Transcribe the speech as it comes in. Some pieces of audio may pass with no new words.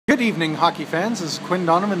Good evening, hockey fans. This is Quinn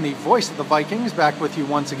Donovan, the voice of the Vikings, back with you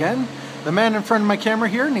once again. The man in front of my camera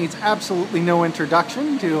here needs absolutely no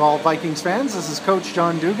introduction to all Vikings fans. This is Coach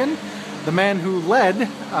John Dougan, the man who led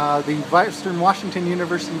the Western Washington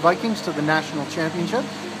University Vikings to the national championship,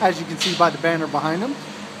 as you can see by the banner behind him.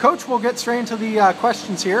 Coach, we'll get straight into the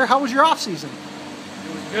questions here. How was your off-season?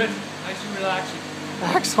 It was good. Nice and relaxing.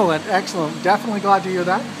 Excellent, excellent. Definitely glad to hear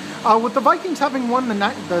that. With the Vikings having won the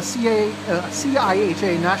CIHA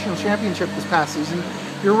National Championship this past season,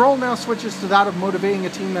 your role now switches to that of motivating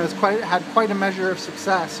a team that has had quite a measure of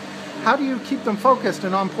success. How do you keep them focused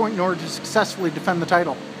and on point in order to successfully defend the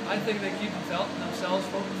title? I think they keep themselves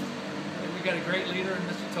focused. We got a great leader in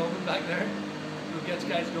Mr. Dougan back there who gets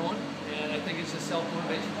guys going, and I think it's just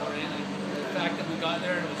self-motivation for it. The fact that we got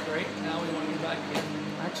there and it was great, now we want to get back again.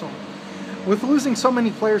 Excellent. With losing so many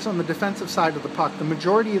players on the defensive side of the puck, the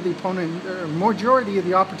majority of the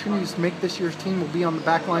opportunities to make this year's team will be on the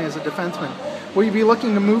back line as a defenseman. Will you be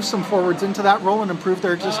looking to move some forwards into that role and improve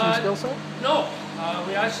their existing skill set? No.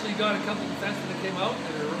 We actually got a couple of defensemen that came out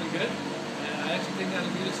that are really good, and I actually think that'll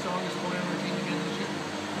be the strongest point of our team again this year.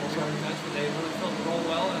 They really filled the role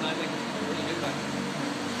well, and I think it's really good back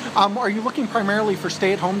there. Are you looking primarily for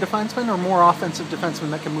stay-at-home defensemen or more offensive defensemen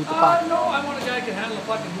that can move the puck? No, I want a guy who can handle the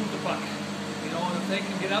puck and move the puck. You know, and if they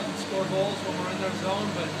can get up and score goals when we're in their zone,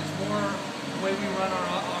 but it's more the way we run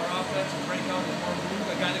our offense and break out is more move,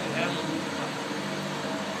 a guy that can handle the puck.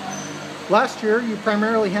 Last year, you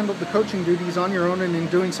primarily handled the coaching duties on your own and in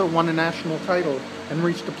doing so won a national title and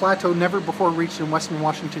reached a plateau never before reached in Western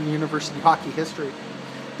Washington University hockey history.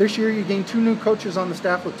 This year, you gained 2 new coaches on the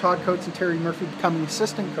staff with Todd Coates and Terry Murphy becoming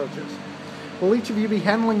assistant coaches. Will each of you be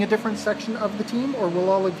handling a different section of the team, or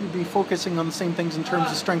will all of you be focusing on the same things in terms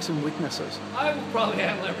of strengths and weaknesses? I will probably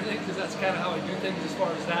handle everything because that's kind of how I do things as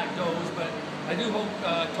far as that goes, but I do hope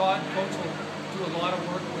Todd and Coates will do a lot of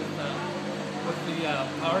work with the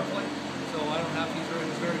power play, so I don't have to. He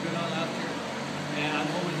was very good on last year, and I'm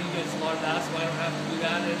hoping he gets a lot of that, so I don't have to do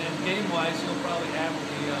that. And then game-wise, he'll probably handle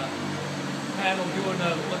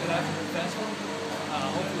looking after the defenseman.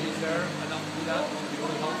 Hopefully he's there enough to do that, which will be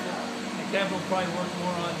really helpful. Kevin will probably work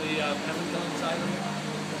more on the penalty killing side of it.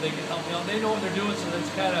 They can help me out. They know what they're doing, so that's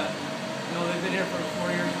kind of, they've been here for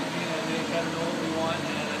 4 years with me, and they kind of know what we want,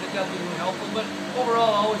 and I think that'll be really helpful. But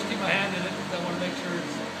overall, I always keep my hand in it because I want to make sure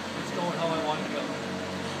it's going how I want it to go.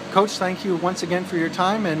 Coach, thank you once again for your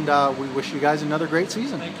time, and we wish you guys another great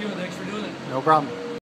season. Thank you, and thanks for doing it. No problem.